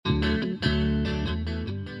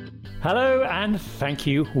Hello, and thank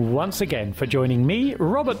you once again for joining me,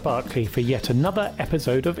 Robert Barclay, for yet another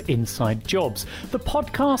episode of Inside Jobs, the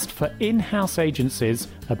podcast for in-house agencies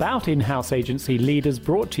about in-house agency leaders,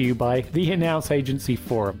 brought to you by the In-House Agency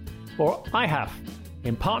Forum, or IHAF,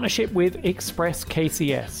 in partnership with Express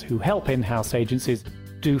KCS, who help in-house agencies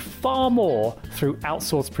do far more through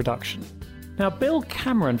outsourced production. Now, Bill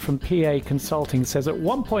Cameron from PA Consulting says at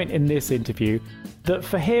one point in this interview that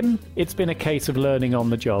for him, it's been a case of learning on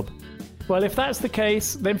the job. Well, if that's the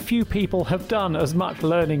case, then few people have done as much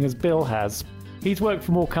learning as Bill has. He's worked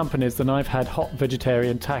for more companies than I've had hot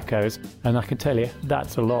vegetarian tacos, and I can tell you,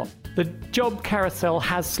 that's a lot. The job carousel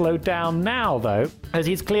has slowed down now, though, as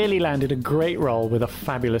he's clearly landed a great role with a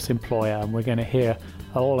fabulous employer, and we're going to hear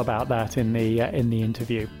all about that in the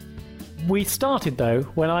interview. We started, though,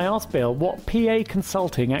 when I asked Bill what PA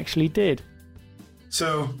Consulting actually did.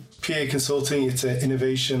 So, PA Consulting, it's an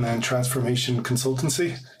innovation and transformation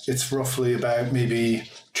consultancy. It's roughly about maybe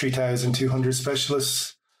 3,200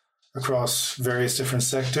 specialists across various different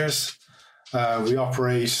sectors. We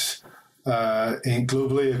operate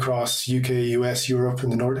globally across UK, US, Europe,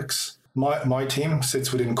 and the Nordics. My team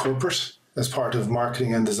sits within corporate as part of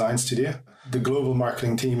marketing and design studio. The global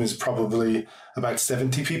marketing team is probably about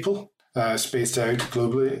 70 people spaced out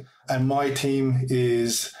globally. And my team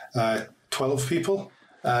is 12 people.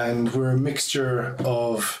 And we're a mixture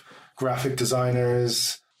of graphic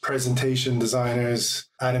designers, presentation designers,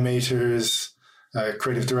 animators,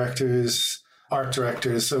 creative directors, art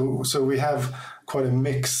directors. So we have quite a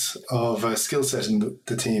mix of skill set in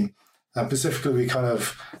the team. And specifically,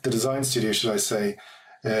 the design studio, should I say,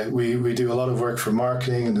 we do a lot of work for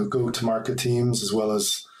marketing and the go-to-market teams, as well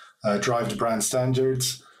as drive the brand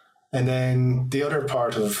standards. And then the other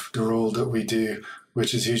part of the role that we do,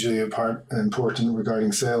 which is hugely important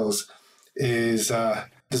regarding sales, is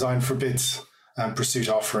design for bids and pursuit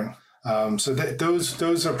offering. So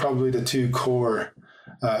those are probably the two core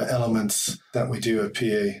elements that we do at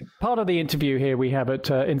PA. Part of the interview here we have at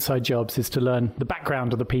Inside Jobs is to learn the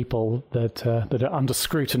background of the people that are under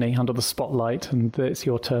scrutiny, under the spotlight, and it's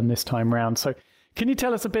your turn this time round. So can you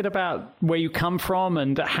tell us a bit about where you come from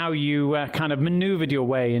and how you kind of maneuvered your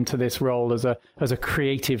way into this role as a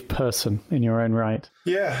creative person in your own right?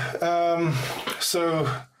 Yeah. So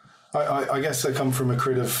I guess I come from a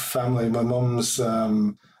creative family. My mum's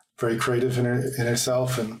very creative in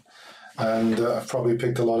herself, and I've probably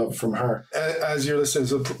picked a lot up from her. As your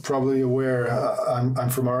listeners are probably aware, I'm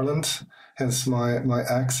from Ireland, hence my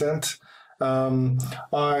accent.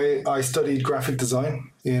 I studied graphic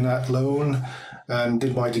design in Athlone and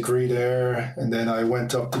did my degree there. And then I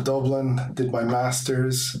went up to Dublin, did my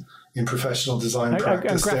master's in professional design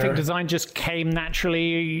practice. And graphic there. Design just came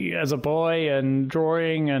naturally as a boy, and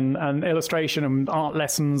drawing and illustration and art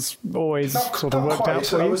lessons always sort of worked out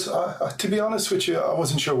for you? To be honest with you, I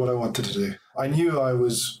wasn't sure what I wanted to do. I knew I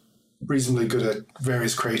was reasonably good at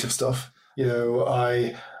various creative stuff. You know,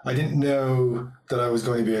 I didn't know that I was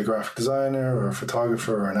going to be a graphic designer or a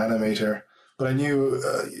photographer or an animator, but I knew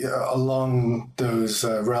along those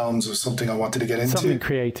realms was something I wanted to get into. Something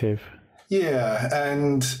creative. Yeah,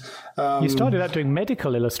 and... you started out doing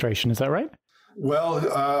medical illustration, is that right?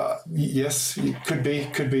 Well, yes, could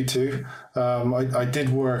be too. I did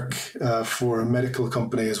work for a medical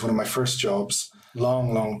company as one of my first jobs.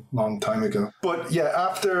 Long time ago. But yeah,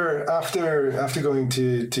 after going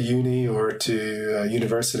to uni or to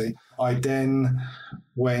university, I then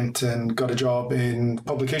went and got a job in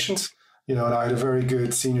publications. You know, and I had a very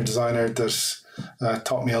good senior designer that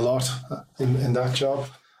taught me a lot in that job.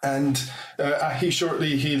 And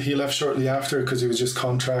he left shortly after because he was just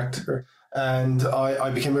contractor. And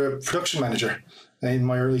I became a production manager in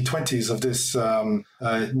my early 20s of this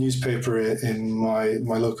newspaper in my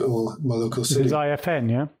local city. It was IFN,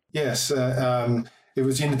 yeah? Yes. It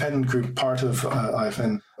was the independent group, part of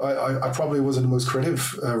IFN. I probably wasn't the most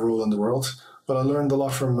creative role in the world, but I learned a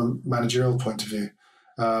lot from a managerial point of view,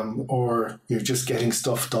 or just getting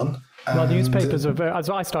stuff done. Well, newspapers are very, as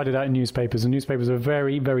I started out in newspapers, and newspapers are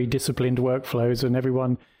very, very disciplined workflows, and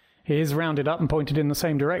everyone is rounded up and pointed in the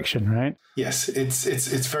same direction, right? Yes,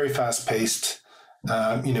 it's very fast paced.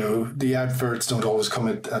 The adverts don't always come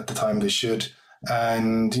at the time they should,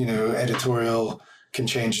 and editorial can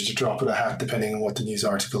change at a drop of a hat depending on what the news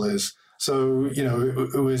article is. So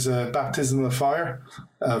it was a baptism of fire.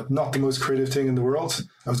 Not the most creative thing in the world.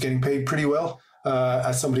 I was getting paid pretty well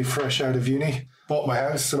as somebody fresh out of uni. Bought my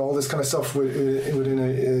house and all this kind of stuff within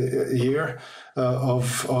a year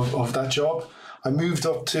of that job. I moved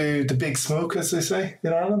up to the big smoke, as they say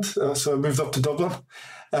in Ireland. So I moved up to Dublin,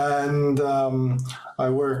 and I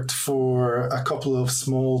worked for a couple of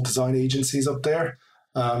small design agencies up there.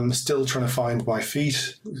 Still trying to find my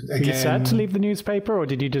feet. Were you sad to leave the newspaper, or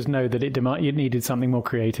did you just know that you needed something more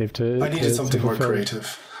creative to? I needed something more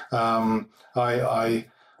creative. I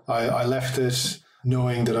left it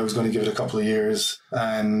knowing that I was going to give it a couple of years,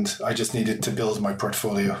 and I just needed to build my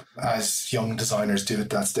portfolio, as young designers do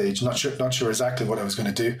at that stage. Not sure exactly what I was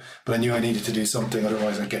going to do, but I knew I needed to do something,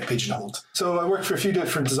 otherwise I'd get pigeonholed. So I worked for a few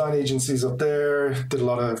different design agencies up there, did a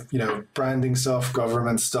lot of, branding stuff,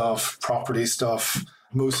 government stuff, property stuff,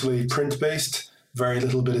 mostly print-based, very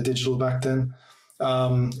little bit of digital back then.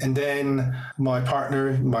 And then my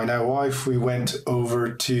partner, my now wife, we went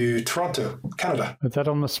over to Toronto, Canada. Was that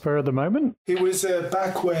on the spur of the moment? It was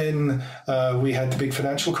back when we had the big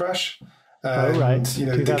financial crash. Right.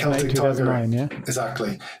 2008, the Celtic 2009, Tiger. Yeah.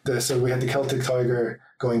 Exactly. So we had the Celtic Tiger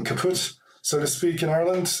going kaput, so to speak, in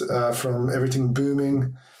Ireland, from everything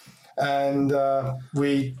booming. And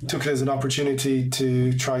we took it as an opportunity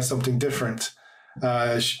to try something different.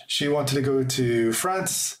 She wanted to go to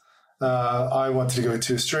France. I wanted to go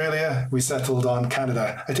to Australia. We settled on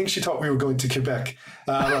Canada. I think she thought we were going to Quebec.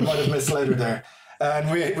 I might have misled her there. And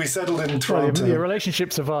we settled in Toronto. Your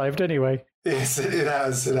relationship survived anyway. Yes, it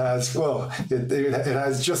has. It has. Well, it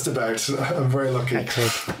has just about. I'm very lucky.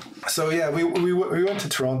 Excellent. So yeah, we went to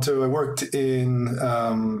Toronto. I worked in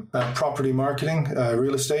property marketing,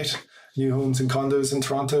 real estate, new homes and condos in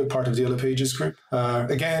Toronto, part of the Yellow Pages group.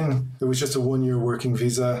 Again, it was just a 1-year working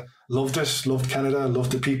visa. Loved it, loved Canada,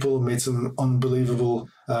 loved the people, made some unbelievable,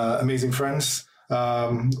 amazing friends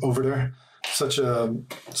over there. Such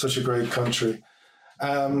a great country.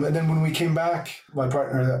 And then when we came back, my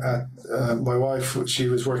partner, my wife, she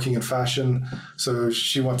was working in fashion, so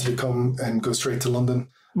she wanted to come and go straight to London.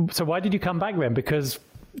 So why did you come back then? Because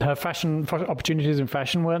her fashion opportunities in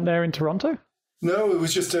fashion weren't there in Toronto? No, it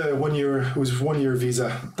was just a 1-year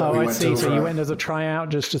visa. I see. So you went as a tryout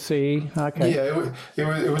just to see. Okay. Yeah,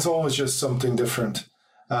 it was always just something different.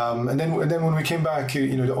 And then when we came back,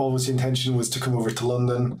 always the intention was to come over to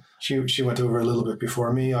London. She went over a little bit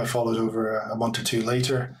before me. I followed over a month or two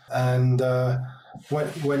later, and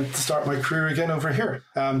went to start my career again over here.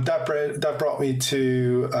 That brought me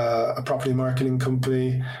to a property marketing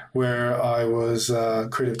company where I was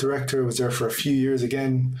creative director. I was there for a few years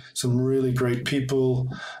again. Some really great people.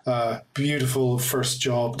 Beautiful first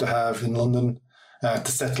job to have in London,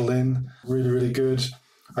 to settle in. Really, really good.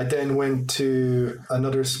 I then went to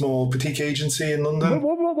another small boutique agency in London.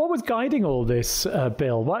 What was guiding all this,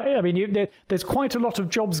 Bill? There's quite a lot of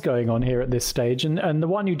jobs going on here at this stage, and the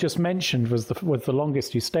one you just mentioned was the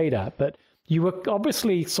longest you stayed at. But you were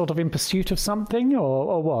obviously sort of in pursuit of something,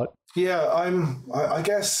 or what? Yeah, I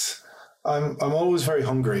guess I'm always very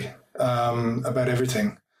hungry about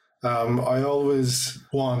everything. I always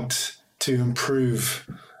want to improve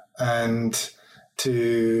and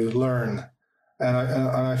to learn. And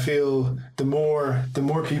I feel the more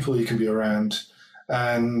people you can be around,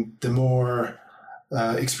 and the more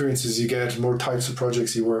experiences you get, more types of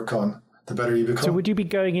projects you work on, the better you become. So would you be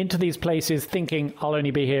going into these places thinking, I'll only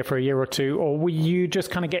be here for a year or two, or will you just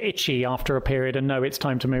kind of get itchy after a period and know it's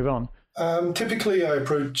time to move on? Typically, I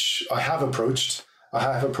have approached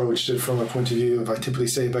it from a point of view of I typically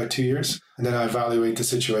say about 2 years, and then I evaluate the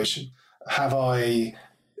situation. Have I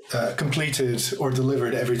completed or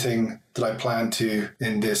delivered everything that I planned to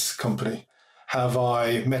in this company? Have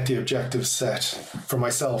I met the objectives set for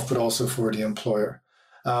myself, but also for the employer?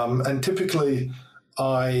 And typically,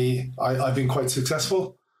 I've been quite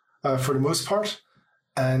successful for the most part,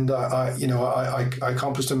 and I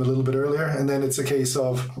accomplished them a little bit earlier. And then it's a case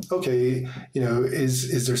of, okay,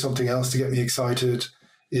 is there something else to get me excited?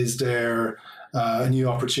 Is there a new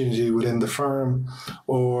opportunity within the firm,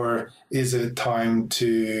 or is it time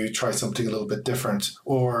to try something a little bit different,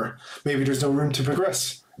 or maybe there's no room to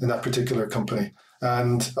progress in that particular company?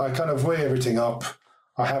 And I kind of weigh everything up.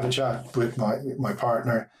 I have a chat with my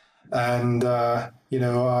partner, and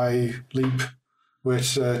I leap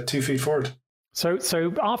with 2 feet forward.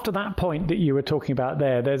 So after that point that you were talking about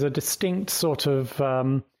there's a distinct sort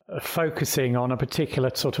of focusing on a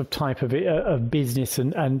particular sort of type of business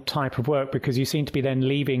and type of work, because you seem to be then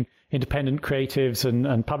leaving independent creatives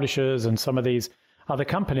and publishers and some of these other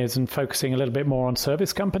companies and focusing a little bit more on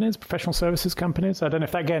service companies, professional services companies. I don't know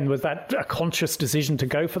if was that a conscious decision to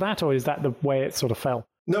go for that, or is that the way it sort of fell?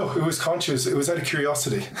 No, it was conscious. It was out of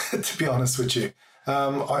curiosity, to be honest with you.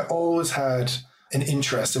 I always had an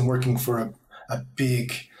interest in working for a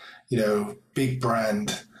big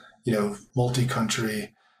brand,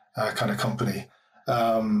 multi-country kind of company,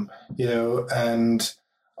 and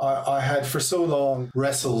I had for so long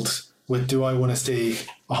wrestled with, do I want to stay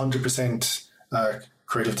 100%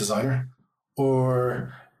 creative designer,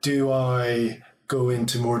 or do I go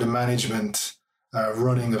into more the management,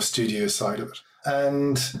 running of studio side of it.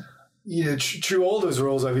 And through all those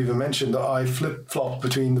roles I've even mentioned, I flip-flop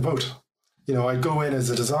between the both. I'd go in as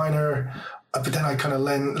a designer, but then I kind of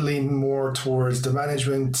lean more towards the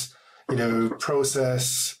management,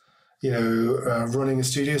 process, running a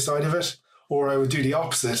studio side of it, or I would do the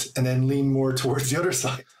opposite and then lean more towards the other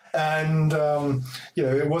side. And,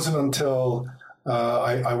 it wasn't until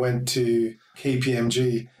I went to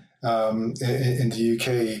KPMG in the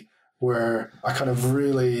UK where I kind of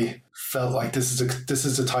really felt like this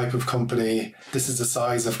is the type of company, this is the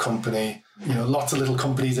size of company, lots of little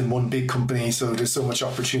companies in one big company, so there's so much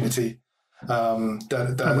opportunity. Were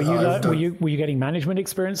you getting management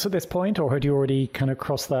experience at this point, or had you already kind of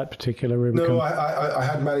crossed that particular Rubicon? No, I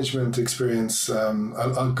had management experience,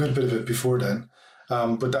 a good bit of it before then,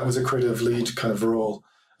 but that was a creative lead kind of role.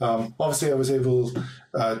 Obviously, I was able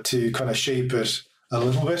to kind of shape it a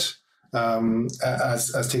little bit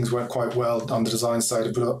as things went quite well on the design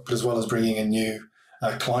side, but as well as bringing in new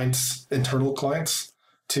internal clients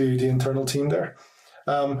to the internal team there.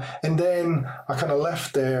 And then I kind of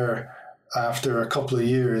left there after a couple of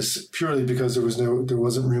years, purely because there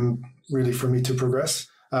wasn't room really for me to progress.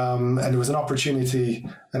 And there was an opportunity,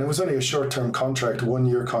 and it was only a short-term contract,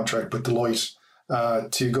 1-year contract with Deloitte,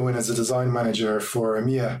 to go in as a design manager for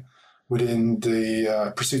EMEA within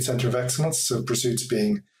the Pursuit Center of Excellence, so pursuits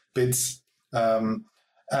being bids.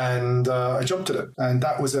 And I jumped at it. And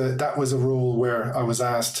that was a role where I was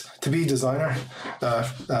asked to be designer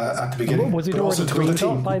at the beginning. Was it already Green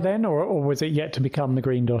Dot by then, or was it yet to become the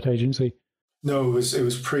Green Dot agency? No, it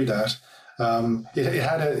was pre that.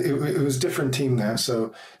 It was a different team now.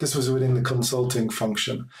 So this was within the consulting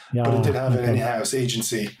function, but it did have an in-house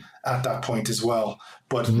agency at that point as well.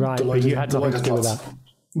 But right, but you had nothing to do with that.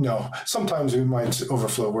 No, sometimes we might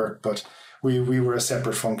overflow work, but we were a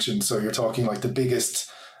separate function. So you're talking like the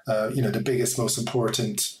biggest, most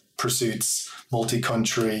important pursuits,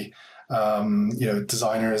 multi-country,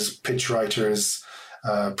 designers, pitch writers,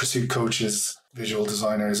 pursuit coaches, visual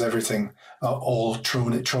designers, everything, all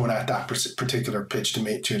thrown at that particular pitch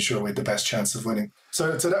to ensure we had the best chance of winning.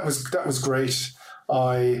 So that was great.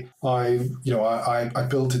 I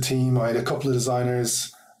built a team. I had a couple of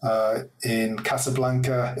designers in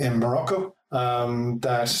Casablanca in Morocco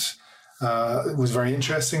that was very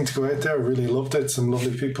interesting to go out there. I really loved it. Some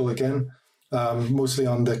lovely people again, mostly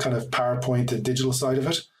on the kind of PowerPoint and digital side of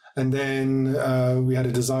it. And then we had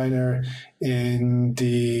a designer in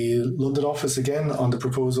the London office again on the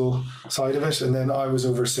proposal side of it. And then I was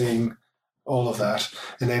overseeing all of that.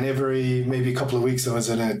 And then maybe a couple of weeks I was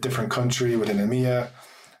in a different country within EMEA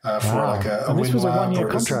for like a and this was a 1-year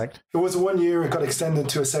contract. It was 1 year. It got extended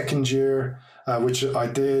to a second year, which I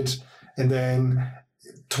did. And then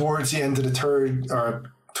towards the end of the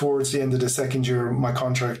second year, my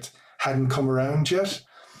contract hadn't come around yet.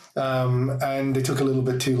 And it took a little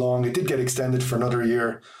bit too long. It did get extended for another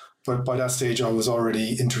year, but by that stage I was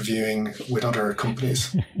already interviewing with other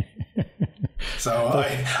companies. So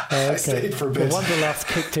I stayed for a bit. The wanderlust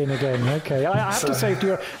kicked in again. Okay, I have to say,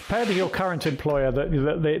 apparently your current employer,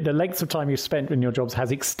 the length of time you've spent in your jobs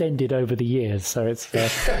has extended over the years. So it's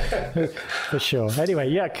for sure. Anyway,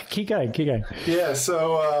 yeah, keep going. Yeah.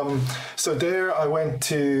 So there I went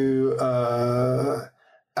to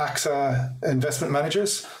AXA Investment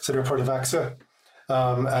Managers. So they're part of AXA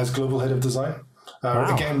as global head of design.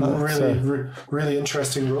 Wow, again, really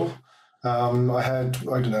interesting role. I had,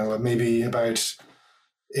 I don't know, maybe about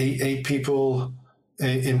eight people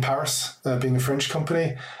in Paris, being a French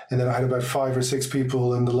company. And then I had about 5 or 6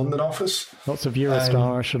 people in the London office. Lots of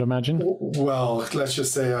Eurostar, I should imagine. Well, let's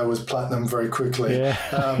just say I was platinum very quickly. Yeah.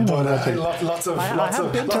 But lots of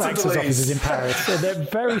AXA's delays. offices in Paris. They're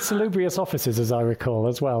very salubrious offices, as I recall,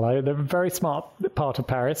 as well. They're a very smart part of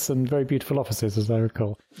Paris and very beautiful offices, as I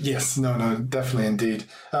recall. Yes, no, definitely, indeed.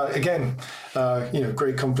 Again,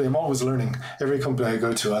 great company. I'm always learning. Every company I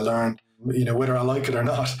go to, I learn. Whether I like it or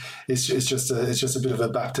not, it's just a bit of a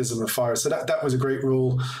baptism of fire. So that was a great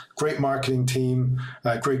role, great marketing team,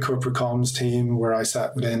 great corporate comms team where I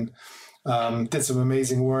sat within. Did some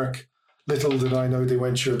amazing work. Little did I know they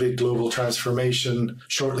went through a big global transformation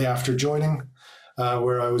shortly after joining,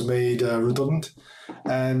 where I was made redundant.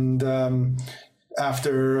 And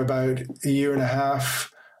after about a year and a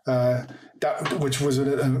half, which was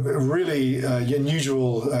a really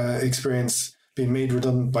unusual experience, being made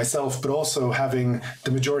redundant myself, but also having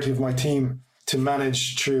the majority of my team to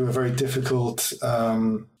manage through a very difficult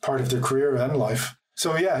part of their career and life.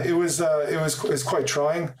 So yeah, it was quite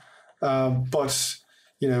trying, but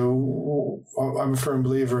I'm a firm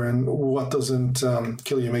believer in what doesn't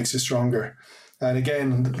kill you makes you stronger. And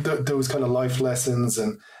again, those kind of life lessons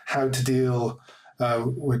and how to deal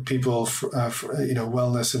with people,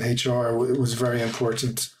 wellness and HR was very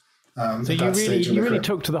important. So you really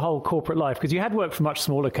took to the whole corporate life, because you had worked for much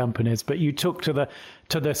smaller companies, but you took to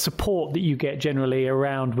the support that you get generally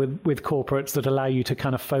around with corporates that allow you to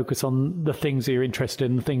kind of focus on the things that you're interested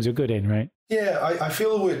in, the things you're good in, right? Yeah, I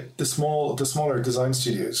feel with the smaller design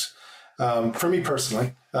studios, for me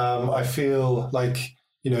personally, I feel like,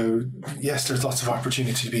 yes, there's lots of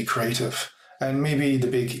opportunity to be creative. And maybe the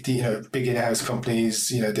big in-house companies,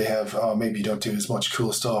 they have, maybe you don't do as much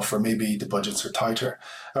cool stuff, or maybe the budgets are tighter,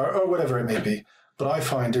 or whatever it may be. But I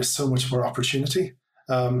find there's so much more opportunity.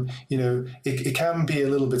 It can be a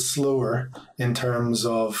little bit slower in terms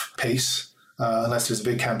of pace, unless there's a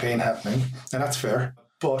big campaign happening, and that's fair.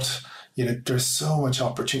 But there's so much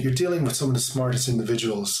opportunity. You're dealing with some of the smartest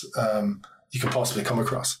individuals you can possibly come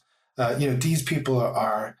across. These people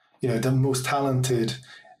are the most talented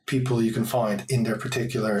people you can find in their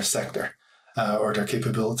particular sector or their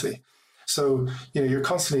capability. So, you're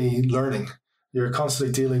constantly learning. You're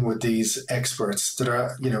constantly dealing with these experts that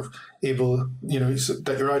are, able, so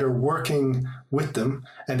that you're either working with them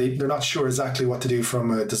and they're not sure exactly what to do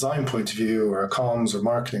from a design point of view, or a comms or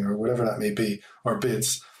marketing or whatever that may be, or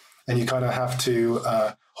bids. And you kind of have to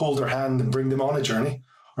hold their hand and bring them on a journey.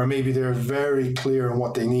 Or maybe they're very clear on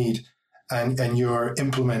what they need, and you're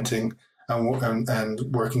implementing and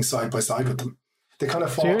working side by side with them. They kind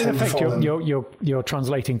of fall. So in effect, you're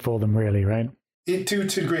translating for them, really, right? To a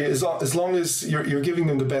degree, as long as you're giving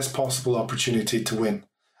them the best possible opportunity to win,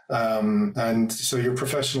 and so you're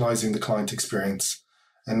professionalizing the client experience,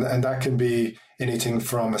 and that can be anything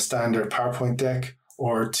from a standard PowerPoint deck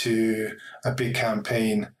or to a big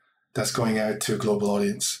campaign that's going out to a global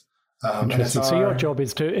audience. Interesting. So your job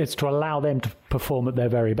is to allow them to perform at their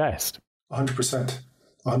very best. 100%.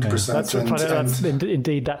 100%.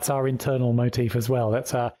 Indeed, that's our internal motif as well.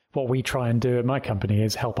 That's what we try and do at my company,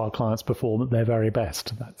 is help our clients perform at their very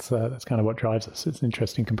best. That's kind of what drives us. It's an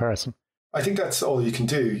interesting comparison. I think that's all you can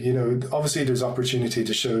do. Obviously there's opportunity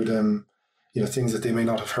to show them, things that they may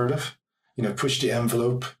not have heard of. Push the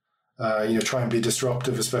envelope. Try and be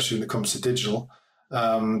disruptive, especially when it comes to digital.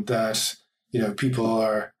 That people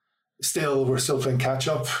are we're still playing catch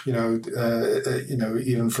up.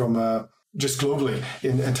 Even from just globally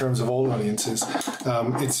in terms of all audiences.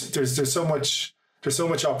 There's so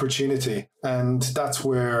much opportunity, and that's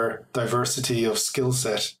where diversity of skill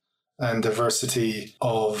set and diversity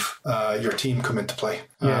of your team come into play.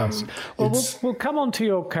 Yes. We'll come on to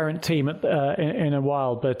your current team in a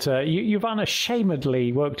while, but you've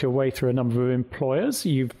unashamedly worked your way through a number of employers.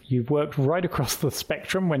 You've worked right across the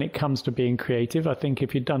spectrum when it comes to being creative. I think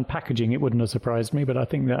if you'd done packaging, it wouldn't have surprised me, but I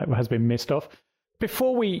think that has been missed off.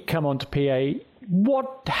 Before we come on to PA,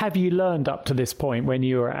 what have you learned up to this point when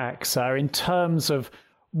you were at AXA in terms of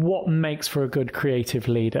what makes for a good creative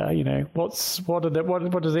leader? What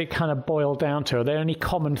does it kind of boil down to? Are there any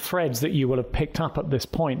common threads that you will have picked up at this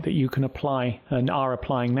point that you can apply and are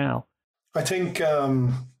applying now? I think be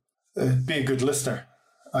a good listener.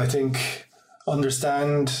 I think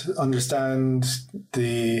understand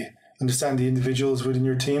the individuals within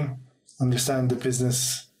your team, understand the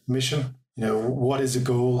business mission. What is the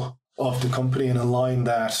goal of the company, and align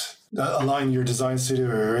your design studio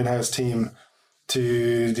or your in-house team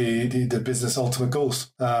to the business ultimate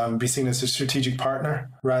goals. Be seen as a strategic partner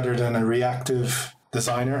rather than a reactive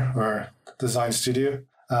designer or design studio.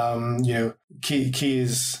 Key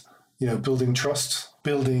is building trust,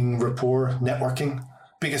 building rapport, networking.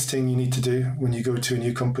 Biggest thing you need to do when you go to a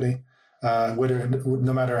new company,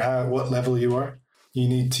 no matter what level you are, you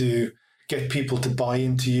need to get people to buy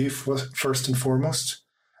into you first and foremost.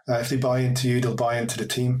 If they buy into you, they'll buy into the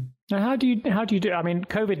team. Now, how do you do? I mean,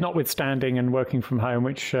 COVID notwithstanding and working from home,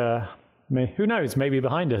 which who knows, maybe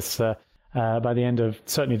behind us by the end of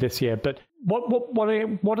certainly this year. But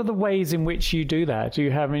what are the ways in which you do that? Do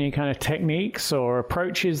you have any kind of techniques or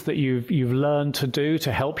approaches that you've learned to do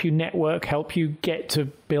to help you network, help you get to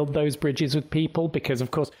build those bridges with people? Because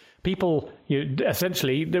of course, people,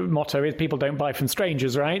 essentially, the motto is people don't buy from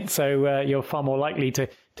strangers, right? So you're far more likely to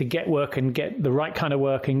get work and get the right kind of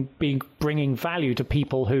work and bringing value to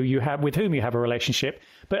people with whom you have a relationship.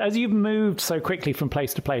 But as you've moved so quickly from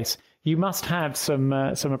place to place, you must have some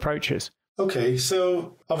approaches. Okay,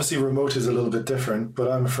 so obviously remote is a little bit different,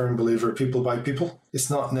 but I'm a firm believer people by people. It's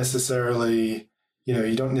not necessarily,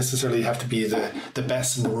 you don't necessarily have to be the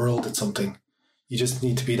best in the world at something. You just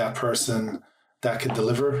need to be that person that can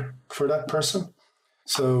deliver for that person.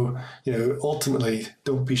 So, ultimately,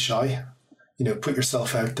 don't be shy. Put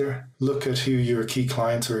yourself out there. Look at who your key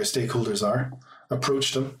clients or your stakeholders are.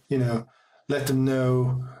 Approach them. Let them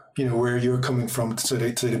know, where you're coming from so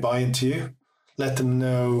they buy into you. Let them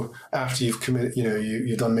know after you've committed,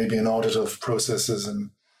 you've done maybe an audit of processes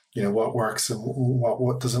and, what works and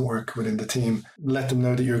what doesn't work within the team. Let them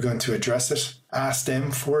know that you're going to address it. Ask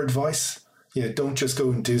them for advice. Don't just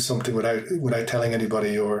go and do something without telling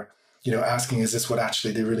anybody or, asking, is this what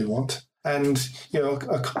actually they really want? And,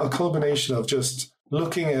 a culmination of just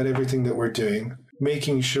looking at everything that we're doing,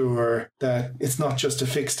 making sure that it's not just to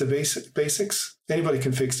fix the basics. Anybody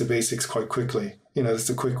can fix the basics quite quickly. It's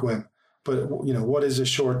a quick win. But, what is the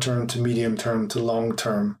short-term to medium-term to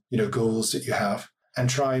long-term, goals that you have? And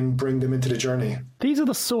try and bring them into the journey. These are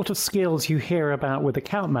the sort of skills you hear about with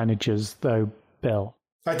account managers, though, Bill.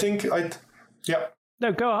 Yeah.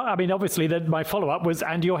 No, go on. I mean, obviously, my follow-up was,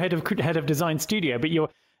 and you're head of design studio, but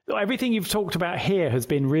everything you've talked about here has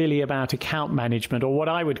been really about account management, or what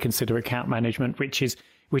I would consider account management, which is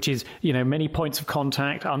many points of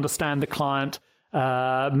contact, understand the client,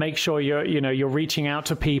 make sure you're reaching out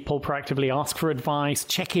to people, proactively ask for advice,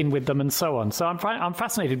 check in with them, and so on. So I'm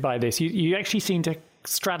fascinated by this. You actually seem to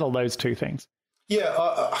straddle those two things. Yeah,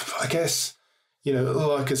 I guess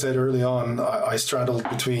like I said early on, I straddled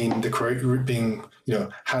between being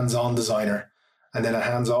hands-on designer and then a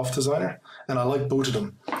hands-off designer, and I like both of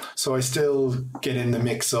them. So I still get in the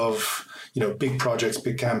mix of big projects,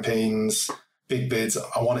 big campaigns, big bids.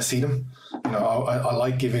 I want to see them. I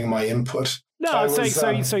like giving my input. No, I'm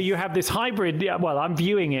saying so you have this hybrid. Well, I'm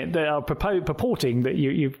viewing it. Purporting that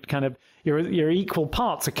you're equal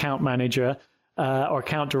parts account manager or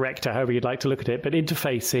account director, however you'd like to look at it, but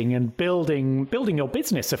interfacing and building your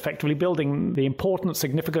business, effectively building the importance,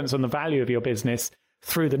 significance, and the value of your business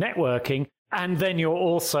through the networking, and then you're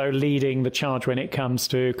also leading the charge when it comes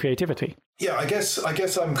to creativity. Yeah, I guess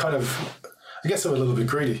I'm a little bit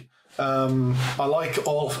greedy. I like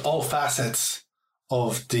all facets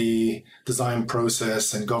of the design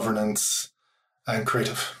process and governance and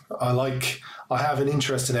creative. I have an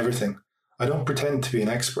interest in everything. I don't pretend to be an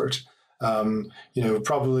expert.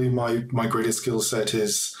 Probably my greatest skill set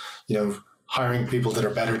is, hiring people that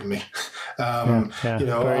are better than me.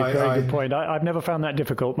 Very good point. I've never found that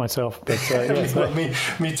difficult myself, but yes. Well,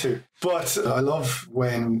 me too. But I love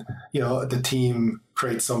when, the team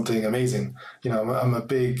creates something amazing. I'm a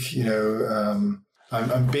big,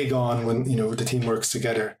 I'm big on when, the team works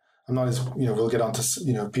together. I'm not as, we'll get onto,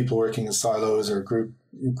 people working in silos or group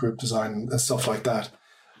design and stuff like that.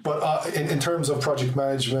 But in terms of project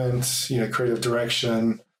management, creative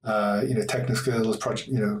direction, technical skills, project,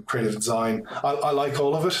 creative design, I like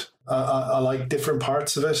all of it. I like different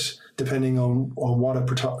parts of it, depending on what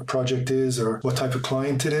a project is or what type of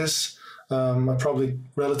client it is. I'm probably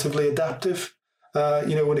relatively adaptive,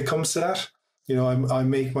 when it comes to that. I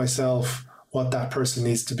make myself what that person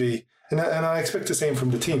needs to be. And I expect the same from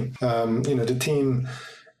the team. The team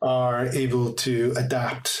are able to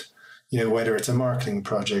adapt, whether it's a marketing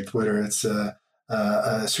project, whether it's a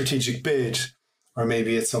strategic bid, or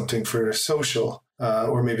maybe it's something for social,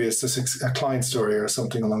 or maybe it's a client story or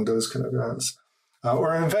something along those kind of lines.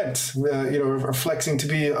 Or an event, or flexing to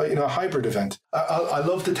be a hybrid event. I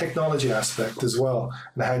love the technology aspect as well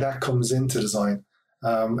and how that comes into design,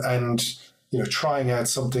 and trying out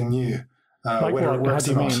something new. Like whether what? It works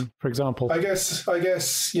How do you or not. mean, for example? I guess we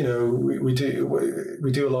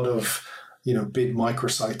do a lot of bid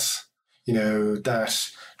microsites,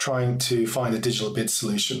 that trying to find a digital bid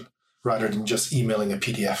solution rather than just emailing a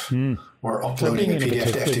PDF or uploading a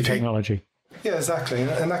PDF to FTP. Technology. Yeah, exactly.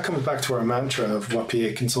 And that comes back to our mantra of what PA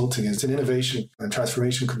Consulting is, an innovation and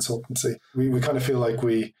transformation consultancy. We kind of feel like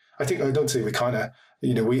we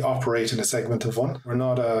operate in a segment of one. We're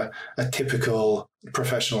not a typical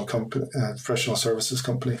professional company, professional services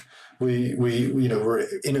company. We're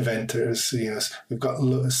innovators. We've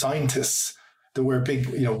got scientists that wear big,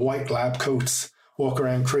 white lab coats, walk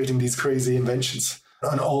around creating these crazy inventions,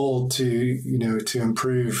 and all to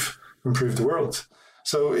improve the world.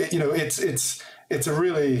 So it's a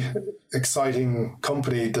really exciting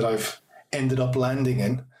company that I've ended up landing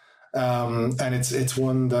in, and it's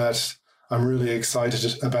one that I'm really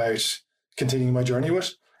excited about continuing my journey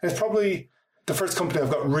with. And it's probably the first company I've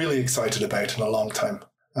got really excited about in a long time,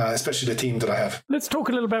 especially the team that I have. Let's talk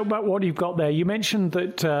a little bit about what you've got there. You mentioned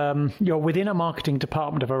that you're within a marketing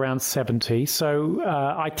department of around 70. So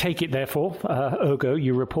I take it, therefore, ergo,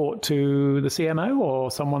 you report to the CMO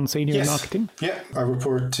or someone senior in marketing? Yeah, I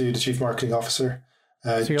report to the Chief Marketing Officer.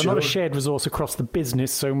 So you're Joe. not a shared resource across the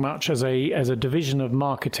business so much as a division of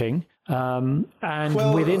marketing. Within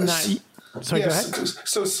that... Sorry, yes, go ahead.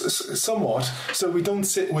 So somewhat. So we don't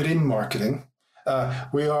sit within marketing.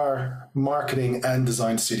 We are marketing and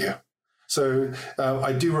design studio. So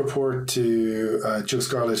I do report to Joe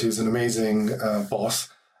Scarlett, who's an amazing boss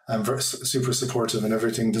and super supportive in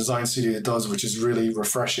everything Design Studio does, which is really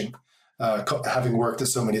refreshing, having worked at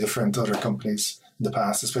so many different other companies in the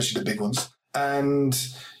past, especially the big ones. And,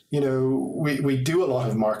 we do a lot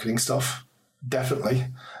of marketing stuff, definitely.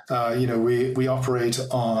 We operate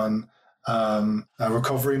on a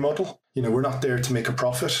recovery model. We're not there to make a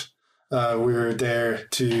profit. We're there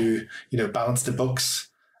to, balance the books,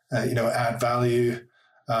 add value,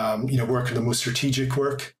 work on the most strategic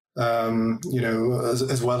work,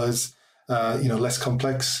 as well as, less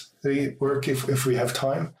complex work if we have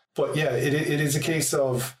time. But yeah, it is a case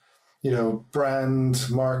of, brand,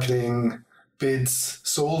 marketing, bids,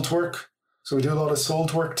 sold work. So we do a lot of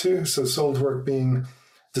sold work too. So sold work being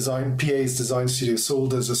PA's Design Studio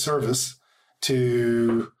sold as a service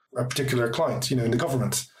to a particular client, in the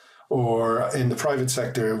government or in the private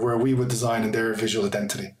sector, where we would design in their visual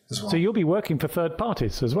identity as well. So you'll be working for third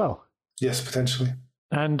parties as well? Yes, potentially.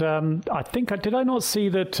 And did I not see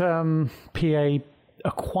that PA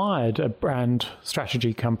acquired a brand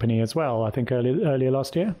strategy company as well, I think earlier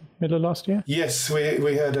last year, middle of last year? Yes,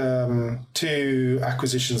 we had 2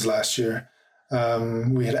 acquisitions last year.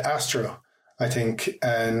 We had Astro, I think,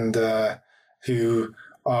 and who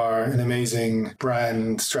are an amazing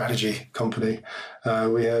brand strategy company.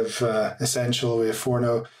 We have Essential, we have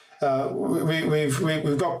Forno.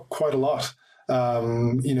 We've got quite a lot.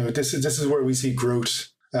 This is where we see growth,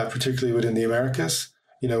 particularly within the Americas.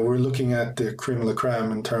 We're looking at the creme de la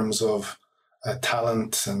creme in terms of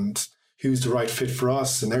talent and who's the right fit for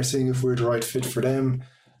us, and they're seeing if we're the right fit for them.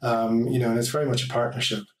 And it's very much a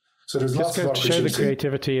partnership. So there's lots of opportunity. Show the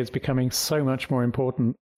creativity is becoming so much more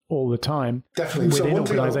important all the time. Definitely. Within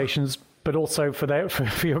organizations, but also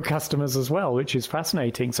for your customers as well, which is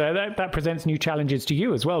fascinating. So that presents new challenges to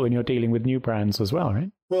you as well when you're dealing with new brands as well,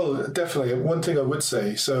 right? Well, definitely. One thing I would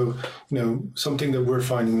say, so, something that we're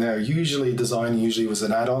finding now, design was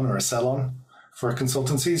an add-on or a sell-on for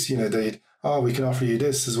consultancies. We can offer you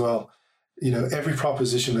this as well. Every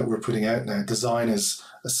proposition that we're putting out now, design is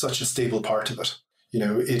such a stable part of it.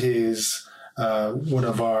 It is one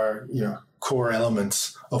of our, core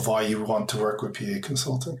elements of why you want to work with PA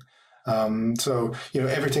Consulting. So,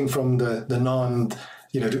 everything from the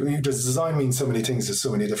does design mean so many things to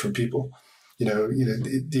so many different people?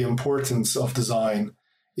 The importance of design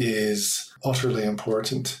is utterly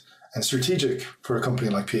important and strategic for a company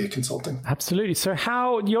like PA Consulting. Absolutely. So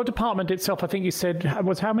your department itself, I think you said,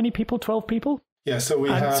 was how many people? 12 people? Yeah, so we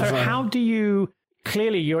have... So how do you...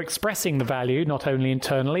 Clearly, you're expressing the value, not only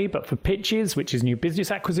internally, but for pitches, which is new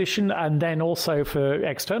business acquisition, and then also for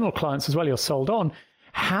external clients as well, you're sold on.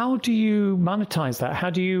 How do you monetize that?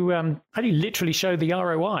 How do you literally show the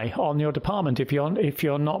ROI on your department if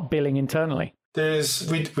you're not billing internally?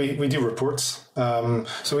 We do reports.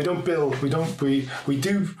 So we don't bill. We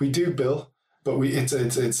do bill, but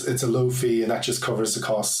it's a low fee, and that just covers the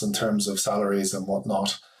costs in terms of salaries and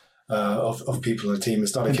whatnot. Of people in the team.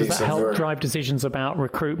 It's not a case of... Does that help drive decisions about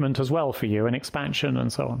recruitment as well for you and expansion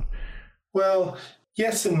and so on? Well,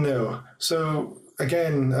 yes and no. So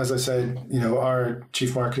again, as I said, our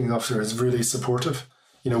chief marketing officer is really supportive.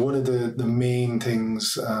 One of the main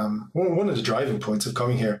things, one of the driving points of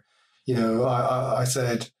coming here, I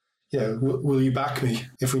said, will you back me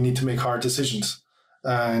if we need to make hard decisions?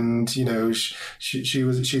 And,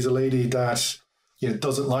 she's a lady that,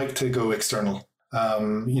 doesn't like to go external.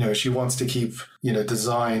 She wants to keep,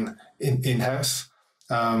 design in-house.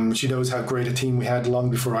 She knows how great a team we had long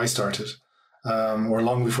before I started, or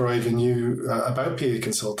long before I even knew about PA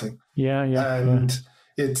Consulting. Yeah. And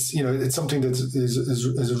it's, it's something that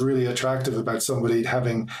is really attractive about somebody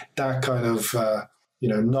having that kind of,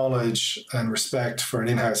 knowledge and respect for an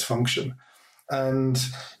in-house function. And,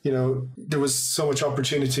 there was so much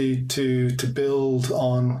opportunity to build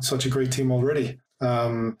on such a great team already.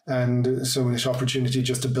 And so much opportunity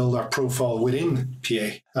just to build our profile within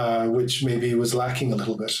PA, which maybe was lacking a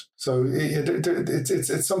little bit. So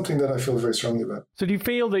it's something that I feel very strongly about. So do you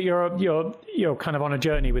feel that you're kind of on a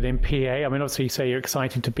journey within PA? I mean, obviously you say you're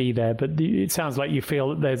excited to be there, but it sounds like you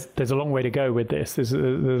feel that there's a long way to go with this. There's a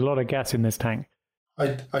lot of gas in this tank.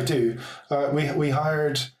 I do. We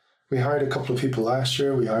hired a couple of people last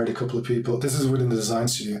year. We hired a couple of people. This is within the Design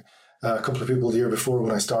Studio. A couple of people the year before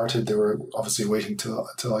when I started. They were obviously waiting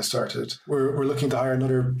till I started. We're looking to hire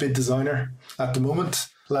another bid designer at the moment.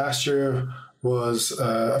 Last year was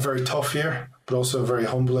a very tough year, but also a very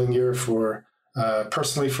humbling year for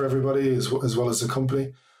personally for everybody as well as the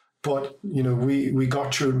company. But we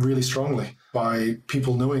got through it really strongly by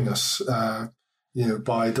people knowing us.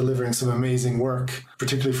 By delivering some amazing work,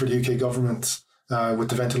 particularly for the UK government. with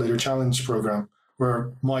the Ventilator Challenge program,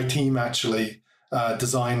 where my team actually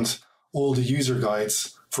designed all the user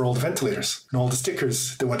guides for all the ventilators and all the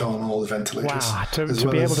stickers that went on all the ventilators. Wow, to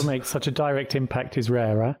be able to make such a direct impact is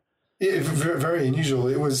rare, huh? Very unusual.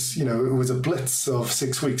 It was, it was a blitz of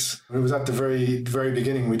 6 weeks. It was at the very, very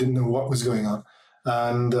beginning. We didn't know what was going on.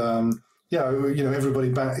 And, everybody,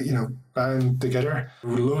 bound together.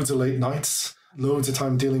 Loads of late nights, loads of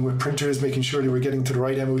time dealing with printers, making sure they were getting to the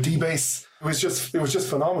right MOD base. It was just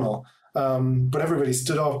phenomenal. But everybody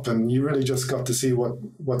stood up and you really just got to see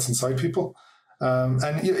what's inside people.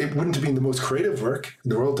 And it wouldn't have been the most creative work in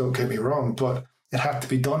the world, don't get me wrong, but it had to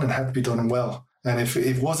be done and had to be done well. And if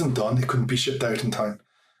it wasn't done, it couldn't be shipped out in time.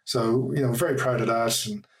 So, very proud of that.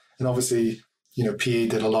 And obviously, PA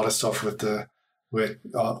did a lot of stuff with the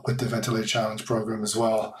Ventilator Challenge program as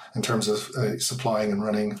well, in terms of supplying and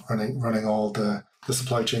running all the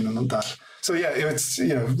supply chain and that. So yeah, it's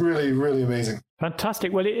really, really amazing.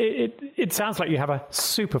 Fantastic. Well, it sounds like you have a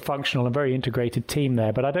super functional and very integrated team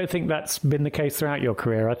there, but I don't think that's been the case throughout your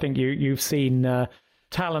career. I think you've seen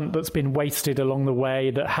talent that's been wasted along the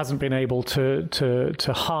way, that hasn't been able to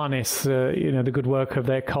harness the good work of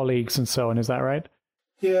their colleagues and so on. Is that right?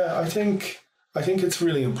 Yeah, I think it's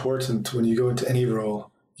really important when you go into any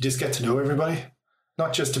role, you just get to know everybody,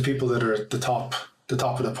 not just the people that are at the top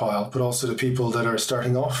of the pile, but also the people that are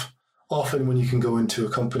starting off. Often when you can go into a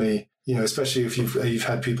company, especially if you've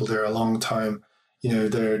had people there a long time,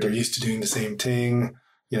 they're used to doing the same thing,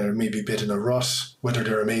 maybe a bit in a rut, whether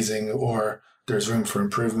they're amazing or there's room for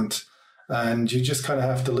improvement. And you just kind of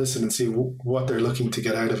have to listen and see what they're looking to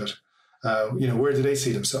get out of it. Where do they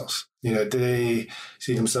see themselves? Do they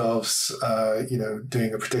see themselves,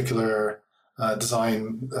 doing a particular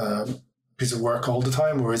design piece of work all the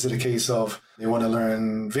time? Or is it a case of they want to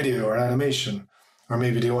learn video or animation, or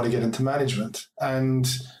maybe they want to get into management? And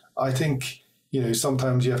I think,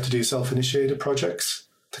 sometimes you have to do self-initiated projects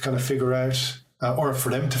to kind of figure out, or for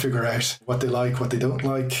them to figure out what they like, what they don't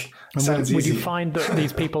like. Would you find that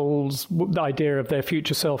these people's idea of their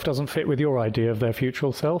future self doesn't fit with your idea of their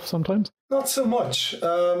future self sometimes? Not so much.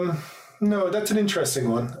 No, that's an interesting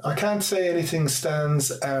one. I can't say anything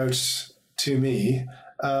stands out to me.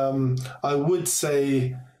 I would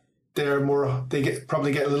say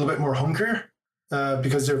probably get a little bit more hungrier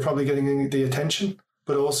because they're probably getting the attention,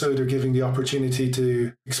 but also they're giving the opportunity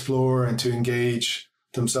to explore and to engage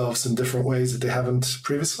themselves in different ways that they haven't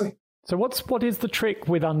previously. So what is the trick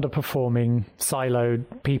with underperforming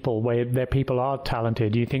siloed people where their people are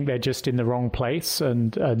talented? Do you think they're just in the wrong place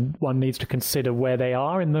and one needs to consider where they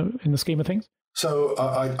are in the scheme of things? So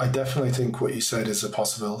I definitely think what you said is a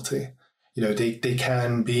possibility. They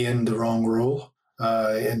can be in the wrong role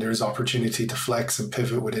and there's opportunity to flex and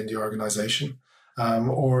pivot within the organization.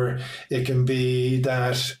 Or it can be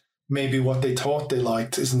that maybe what they thought they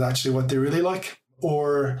liked isn't actually what they really like.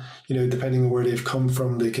 Or, depending on where they've come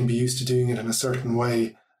from, they can be used to doing it in a certain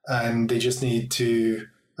way and they just need to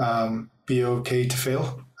be okay to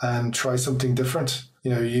fail and try something different.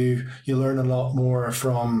 You learn a lot more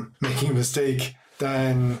from making a mistake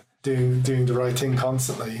than doing the right thing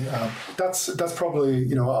constantly. That's probably,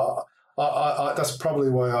 that's probably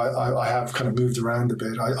why I have kind of moved around a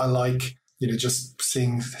bit. I like, just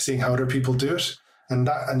seeing how other people do it. And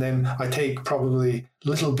then I take probably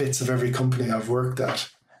little bits of every company I've worked at,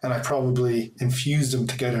 and I probably infuse them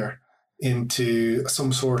together into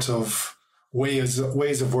some sort of ways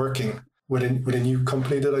of working with a new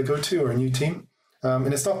company that I go to or a new team.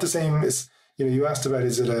 And it's not the same as, you asked about,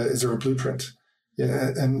 is there a blueprint?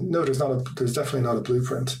 Yeah, and no, there's definitely not a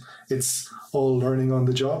blueprint. It's all learning on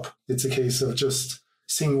the job. It's a case of just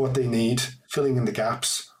seeing what they need, filling in the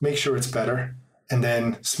gaps, make sure it's better, and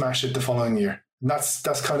then smash it the following year. And that's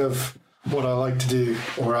kind of what I like to do,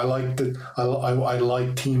 or I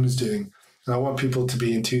like teams doing. And I want people to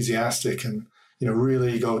be enthusiastic and,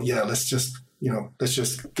 really go, yeah, let's just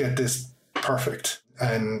get this perfect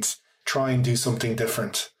and try and do something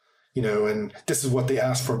different, and this is what they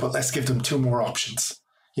asked for, but let's give them 2 more options,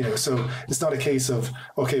 so it's not a case of,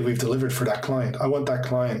 okay, we've delivered for that client. I want that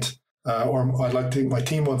client, or I'd like to, my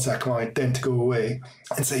team wants that client then to go away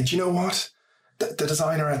and say, do you know what? The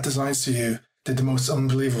designer at Design Studio did the most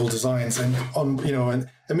unbelievable designs and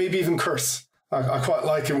maybe even curse. I quite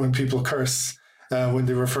like it when people curse when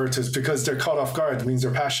they refer to it, because they're caught off guard. It means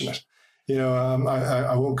they're passionate.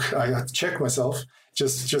 I have to check myself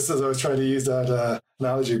just as I was trying to use that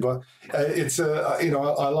analogy, but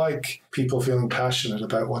I like people feeling passionate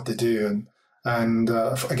about what they do, and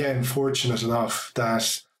again, fortunate enough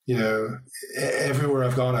that everywhere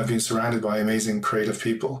I've gone, I've been surrounded by amazing creative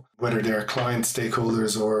people, whether they're client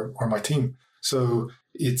stakeholders or my team. So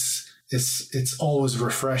it's it's always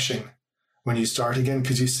refreshing when you start again,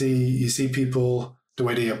 because you see people, the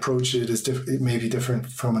way they approach it is it may be different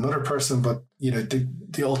from another person, but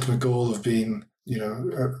the ultimate goal of being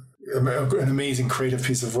an amazing creative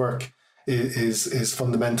piece of work is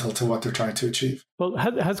fundamental to what they're trying to achieve. Well,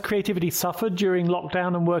 has creativity suffered during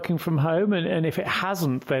lockdown and working from home? And if it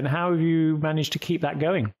hasn't, then how have you managed to keep that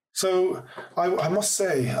going? So I must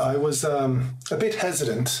say I was a bit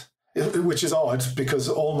hesitant, which is odd because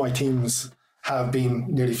all my teams have been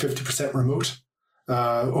nearly 50% remote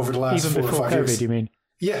over the last 4 or 5 years. Even before COVID, you mean?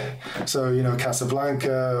 Yeah. So,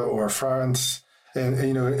 Casablanca or France and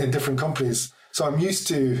in different companies. So I'm used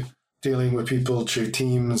to dealing with people through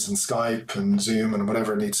Teams and Skype and Zoom and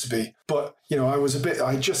whatever it needs to be. But,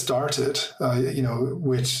 I just started,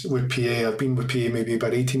 with PA. I've been with PA maybe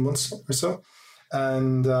about 18 months or so.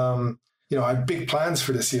 And, I had big plans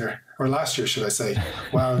for this year, or last year, should I say.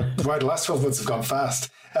 Wow, the last 12 months have gone fast.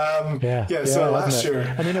 So last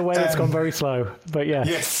year. And in a way, it's gone very slow, but yeah.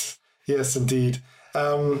 Yes, indeed.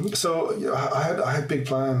 So I had big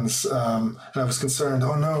plans, and I was concerned,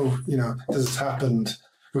 oh no, this has happened.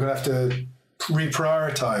 We're going to have to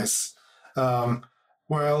reprioritize.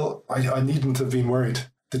 Well, I needn't have been worried.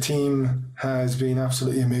 The team has been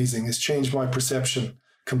absolutely amazing. It's changed my perception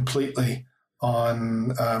completely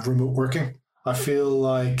on remote working. I feel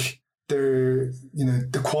like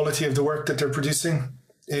the quality of the work that they're producing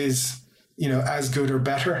is, as good or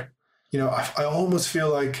better. I almost feel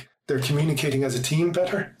like they're communicating as a team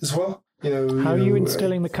better as well. How are you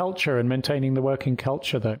instilling the culture and maintaining the working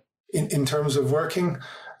culture, though? In terms of working?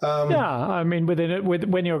 I mean,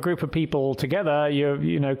 when you're a group of people together,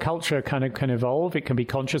 culture kind of can evolve. It can be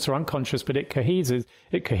conscious or unconscious, but it coheses.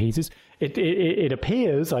 It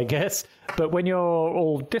appears, I guess. But when you're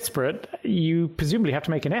all disparate, you presumably have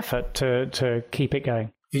to make an effort to keep it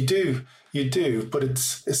going. You do. But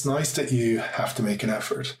it's nice that you have to make an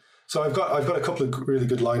effort. So I've got a couple of really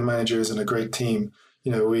good line managers and a great team.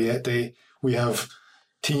 We have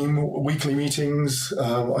team weekly meetings.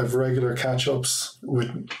 I've regular catch-ups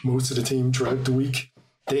with most of the team throughout the week.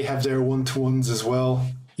 They have their one-to-ones as well.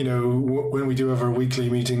 When we do have our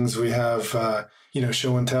weekly meetings, we have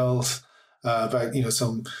show and tells about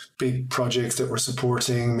some big projects that we're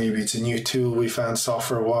supporting. Maybe it's a new tool we found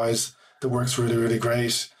software-wise that works really, really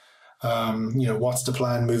great. What's the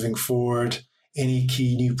plan moving forward? Any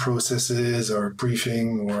key new processes or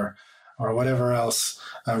briefing or whatever else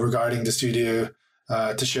regarding the studio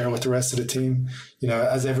to share with the rest of the team.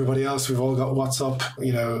 As everybody else, we've all got WhatsApp,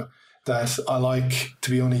 that I like to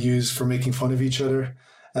be only used for making fun of each other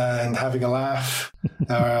and having a laugh,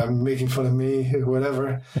 making fun of me,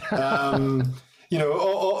 whatever.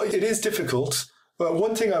 It is difficult. But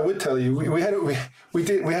one thing I would tell you, we had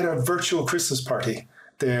a virtual Christmas party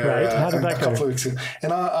there, right. How did that a couple of weeks ago.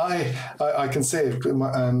 And I can say it,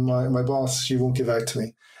 and my boss, she won't give out to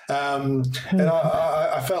me. And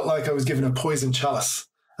I felt like I was given a poison chalice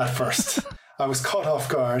at first. I was caught off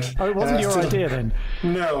guard. Oh, it wasn't your idea then?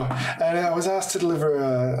 No. And I was asked to deliver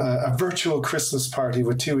a virtual Christmas party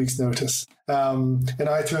with 2 weeks' notice. And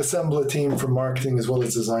I had to assemble a team from marketing as well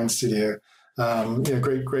as design studio.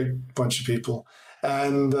 Great bunch of people.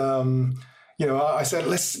 And I said,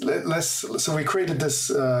 let's. So we created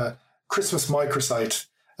this Christmas microsite.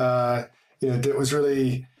 That was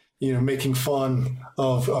really, making fun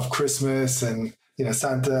of Christmas and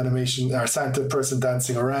Santa animation or Santa person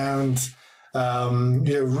dancing around.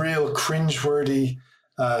 Real cringeworthy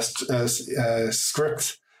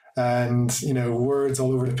script and words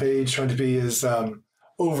all over the page, trying to be as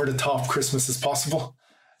over the top Christmas as possible.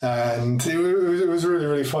 And it was really,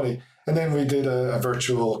 really funny. And then we did a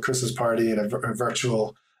virtual Christmas party and a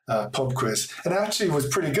virtual pub quiz. And actually it was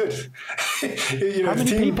pretty good. How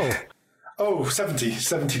many people? Oh, 70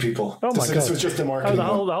 people. Oh my God. This was just the marketing. The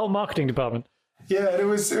whole marketing department. Yeah, it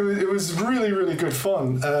was really, really good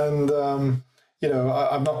fun. And,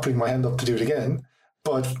 I'm not putting my hand up to do it again.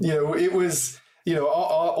 But, it was,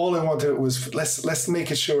 all I wanted was let's make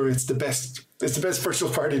it sure it's the best virtual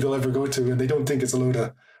party they'll ever go to and they don't think it's a load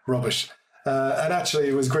of rubbish. And actually,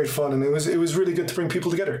 it was great fun, and it was really good to bring people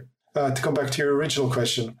together. To come back to your original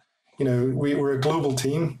question, we're a global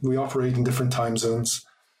team. We operate in different time zones.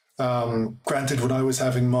 Granted, when I was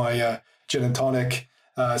having my gin and tonic,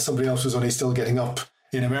 somebody else was only still getting up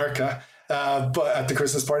in America, but at the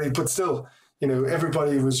Christmas party. But still,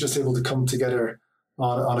 everybody was just able to come together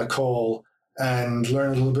on a call and learn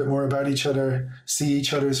a little bit more about each other, see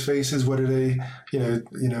each other's faces, whether they,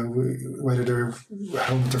 whether they're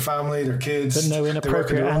home with their family, their kids. But no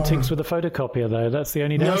inappropriate antics with a photocopier, though. That's the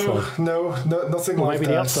only downside. No, nothing or like that. Maybe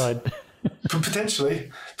the upside.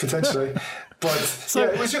 Potentially. But yeah,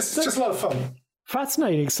 it was just a lot of fun.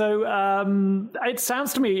 Fascinating. So it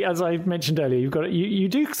sounds to me, as I mentioned earlier, you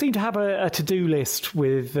do seem to have a to-do list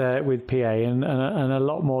with PA and a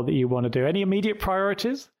lot more that you want to do. Any immediate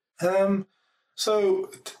priorities? So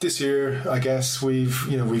this year, I guess we've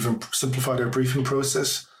simplified our briefing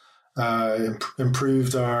process,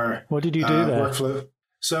 improved our what did you do there? Workflow.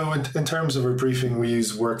 So in terms of our briefing, we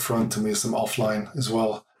use Workfront and we use some offline as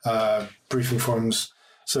well, briefing forms.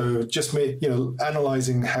 So just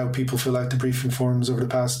analysing how people fill out the briefing forms over the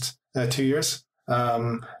past 2 years,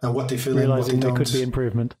 and what they fill in, what they don't. There could be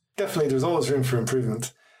improvement. Definitely, there's always room for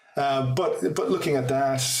improvement. But looking at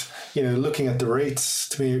that, looking at the rates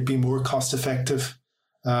to be more cost effective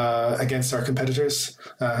against our competitors,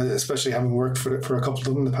 especially having worked for a couple of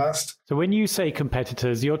them in the past. So when you say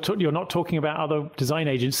competitors, you're not talking about other design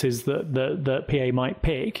agencies that PA might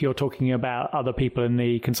pick. You're talking about other people in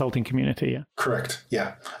the consulting community. Yeah? Correct.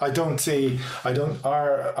 Yeah,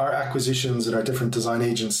 our acquisitions at our different design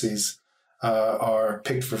agencies are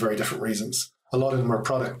picked for very different reasons. A lot of them are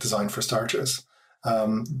product design for starters.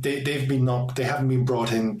 They haven't been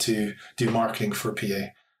brought in to do marketing for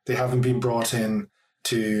PA. They haven't been brought in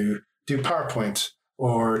to do PowerPoint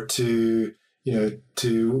or to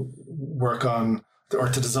work on or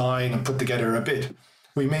to design and put together a bid.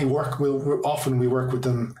 We work with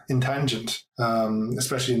them in tangent,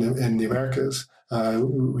 especially in the Americas.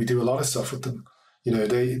 We do a lot of stuff with them.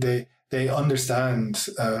 They understand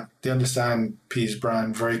PA's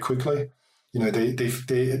brand very quickly.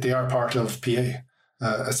 They are part of PA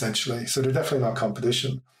essentially, so they're definitely not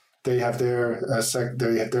competition. They have their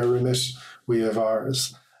remit. We have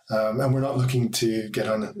ours, and we're not looking to get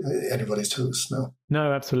on anybody's toes.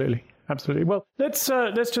 No, absolutely. Well, let's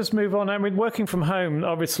just move on. I mean, working from home,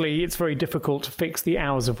 obviously, it's very difficult to fix the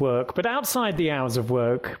hours of work. But outside the hours of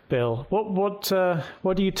work, Bill, what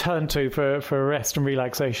do you turn to for rest and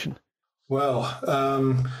relaxation? Well,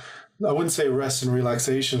 I wouldn't say rest and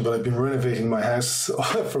relaxation, but I've been renovating my house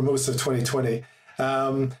for most of 2020.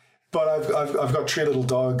 But I've got 3 little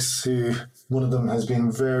dogs who one of them has been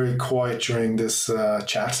very quiet during this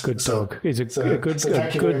chat. Good dog. He's a good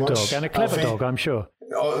dog and a clever dog, I'm sure.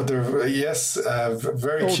 Oh, they're very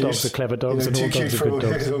all cute. All dogs are clever dogs, and all dogs are good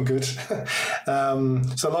dogs. Good.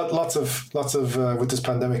 So lots of with this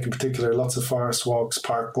pandemic in particular, lots of forest walks,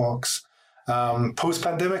 park walks.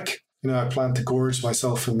 Post-pandemic, I plan to gorge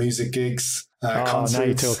myself in music gigs, concerts. Now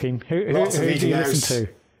you're talking. Who do you listen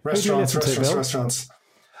to? Restaurants.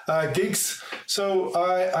 Gigs. So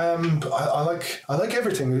I like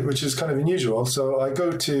everything, which is kind of unusual. So I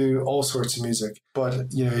go to all sorts of music. But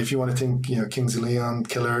if you want to think, Kings of Leon,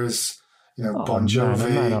 Killers, Bon Jovi,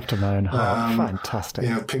 Man After Man,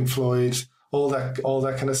 fantastic. Pink Floyd, all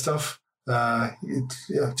that kind of stuff. I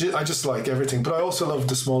just like everything. But I also love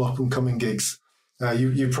the small up and coming gigs.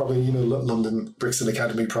 You probably London Brixton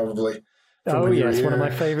Academy probably. Oh yes, one of my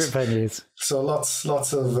favourite venues. So lots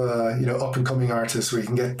of up and coming artists where you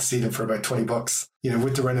can get to see them for about $20.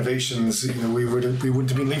 With the renovations, we wouldn't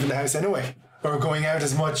have been leaving the house anyway, or going out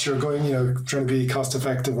as much, or going trying to be cost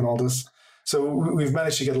effective and all this. So we've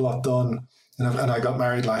managed to get a lot done, and I got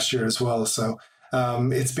married last year as well. So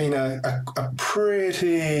it's been a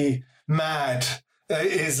pretty mad.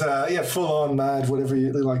 Full on mad, whatever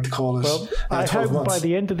you like to call it. Well, I hope by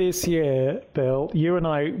the end of this year, Bill, you and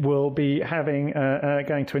I will be having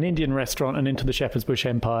going to an Indian restaurant and into the Shepherd's Bush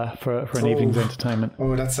Empire for an evening's entertainment.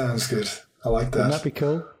 Oh, that sounds good. I like that. Wouldn't that be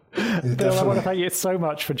cool? Yeah, Bill, definitely. I want to thank you so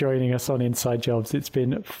much for joining us on Inside Jobs. It's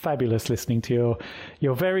been fabulous listening to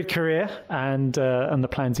your varied career and the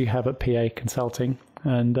plans you have at PA Consulting.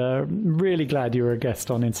 And really glad you were a guest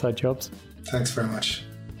on Inside Jobs. Thanks very much.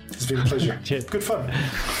 It's been a pleasure. Cheers. Good fun.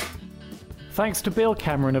 Thanks to Bill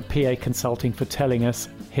Cameron of PA Consulting for telling us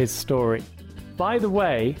his story. By the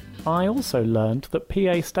way, I also learned that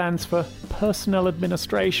PA stands for Personnel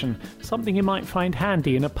Administration, something you might find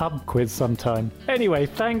handy in a pub quiz sometime. Anyway,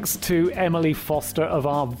 thanks to Emily Foster of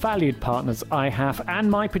our valued partners iHAF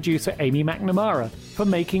and my producer Amy McNamara for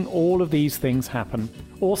making all of these things happen.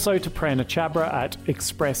 Also to Prerna Chabra at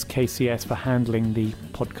Express KCS for handling the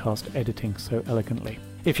podcast editing so elegantly.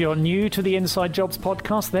 If you're new to the Inside Jobs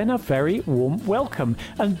podcast, then a very warm welcome.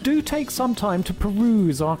 And do take some time to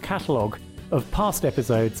peruse our catalogue of past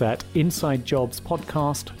episodes at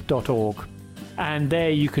insidejobspodcast.org. And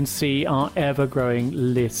there you can see our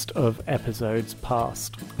ever-growing list of episodes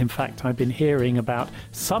past. In fact, I've been hearing about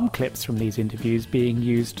some clips from these interviews being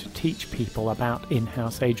used to teach people about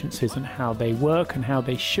in-house agencies and how they work and how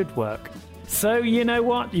they should work. So you know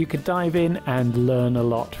what? You could dive in and learn a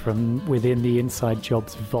lot from within the Inside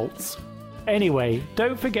Jobs vaults. Anyway,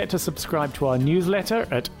 don't forget to subscribe to our newsletter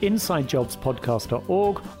at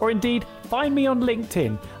insidejobspodcast.org, or indeed find me on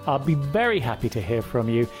LinkedIn. I'll be very happy to hear from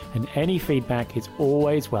you, and any feedback is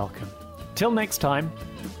always welcome. Till next time.